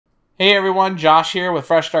Hey everyone, Josh here with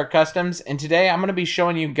Fresh Start Customs, and today I'm going to be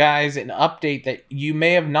showing you guys an update that you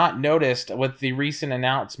may have not noticed with the recent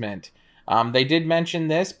announcement. They did mention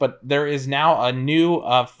this, but there is now a new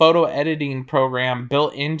photo editing program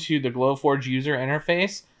built into the Glowforge user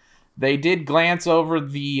interface. They did glance over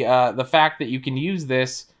the fact that you can use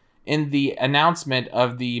this in the announcement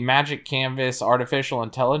of the Magic Canvas Artificial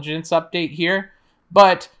Intelligence update here,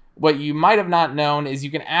 but what you might have not known is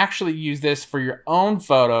you can actually use this for your own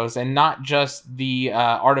photos and not just the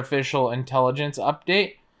artificial intelligence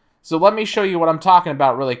update. So let me show you what I'm talking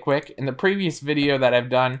about really quick. In the previous video that I've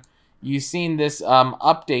done, you've seen this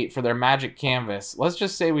update for their Magic Canvas. Let's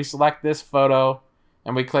just say we select this photo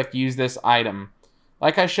and we click use this item.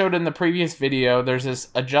 Like I showed in the previous video, there's this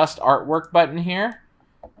adjust artwork button here.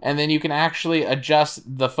 And then you can actually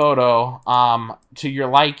adjust the photo to your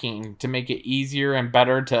liking to make it easier and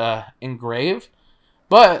better to engrave.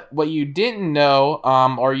 But what you didn't know,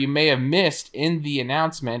 or you may have missed in the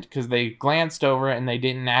announcement, because they glanced over it and they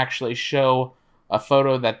didn't actually show a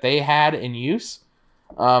photo that they had in use,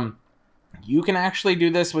 you can actually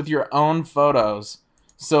do this with your own photos.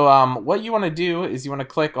 So what you want to do is you want to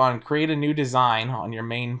click on Create a New Design on your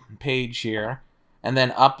main page here, and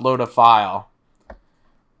then Upload a File.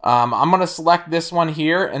 I'm going to select this one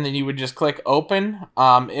here, and then you would just click open.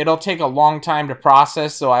 It'll take a long time to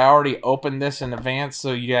process, so I already opened this in advance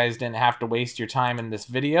so you guys didn't have to waste your time in this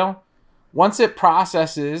video. Once it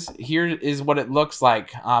processes, here is what it looks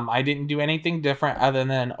like. I didn't do anything different other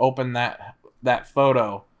than open that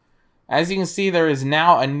photo. As you can see, there is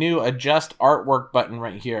now a new adjust artwork button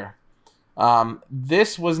right here.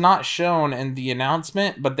 This was not shown in the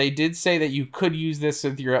announcement, but they did say that you could use this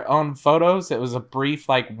with your own photos. It was a brief,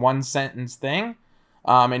 like, one-sentence thing,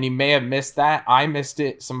 and you may have missed that. I missed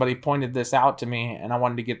it. Somebody pointed this out to me, and I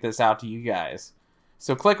wanted to get this out to you guys.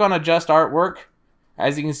 So click on Adjust Artwork.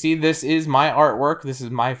 As you can see, this is my artwork. This is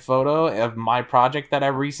my photo of my project that I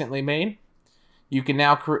recently made. You can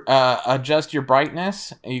now adjust your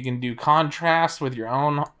brightness. You can do contrast with your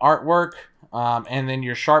own artwork. And then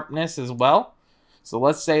your sharpness as well. So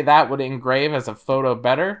let's say that would engrave as a photo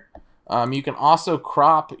better. You can also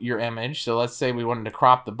crop your image. So let's say we wanted to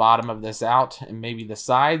crop the bottom of this out and maybe the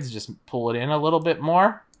sides, just pull it in a little bit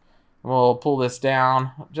more. We'll pull this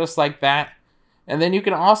down just like that. And then you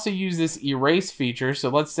can also use this erase feature. So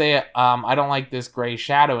let's say I don't like this gray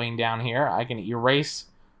shadowing down here. I can erase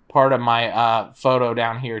part of my photo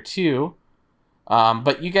down here too.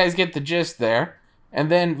 But you guys get the gist there. And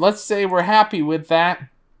then let's say we're happy with that.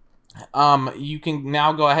 You can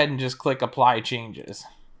now go ahead and just click Apply Changes.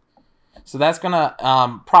 So that's going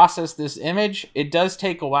to process this image. It does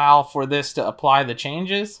take a while for this to apply the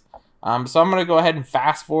changes. So I'm going to go ahead and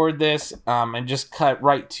fast forward this and just cut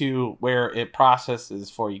right to where it processes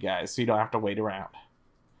for you guys so you don't have to wait around.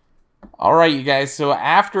 Alright you guys, so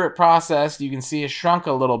after it processed, you can see it shrunk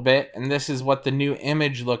a little bit, and this is what the new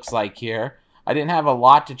image looks like here. I didn't have a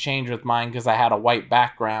lot to change with mine because I had a white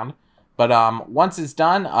background. But once it's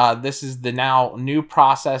done, this is the now new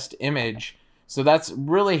processed image. So that's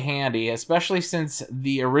really handy, especially since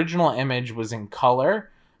the original image was in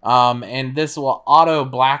color. And this will auto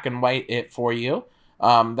black and white it for you.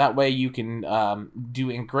 That way you can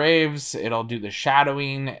do engraves. It'll do the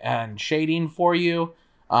shadowing and shading for you.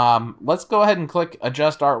 Let's go ahead and click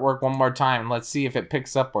Adjust Artwork one more time. Let's see if it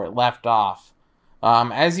picks up where it left off.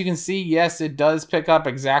 As you can see, yes, it does pick up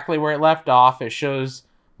exactly where it left off. It shows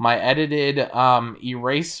my edited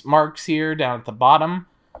erase marks here down at the bottom.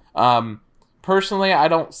 Personally, I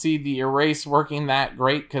don't see the erase working that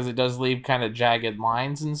great because it does leave kind of jagged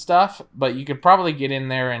lines and stuff. But you could probably get in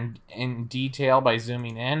there in detail by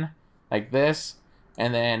zooming in like this.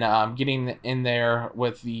 And then getting in there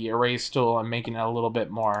with the erase tool and making it a little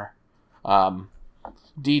bit more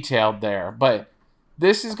detailed there. But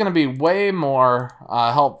this is going to be way more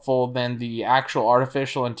helpful than the actual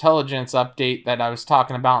artificial intelligence update that I was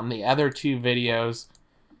talking about in the other two videos,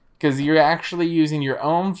 because you're actually using your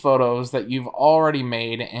own photos that you've already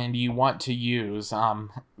made and you want to use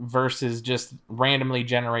versus just randomly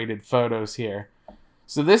generated photos here.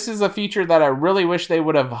 So this is a feature that I really wish they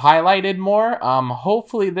would have highlighted more.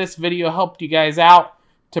 Hopefully this video helped you guys out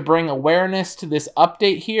to bring awareness to this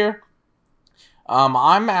update here.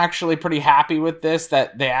 I'm actually pretty happy with this,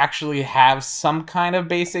 that they actually have some kind of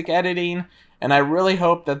basic editing, and I really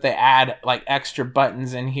hope that they add like extra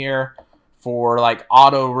buttons in here for like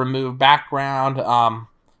auto remove background,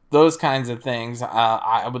 those kinds of things.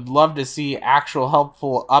 I would love to see actual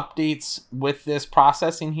helpful updates with this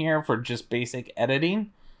processing here for just basic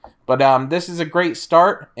editing. But this is a great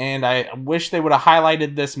start, and I wish they would have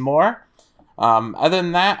highlighted this more. Other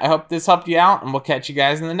than that, I hope this helped you out, and we'll catch you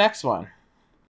guys in the next one.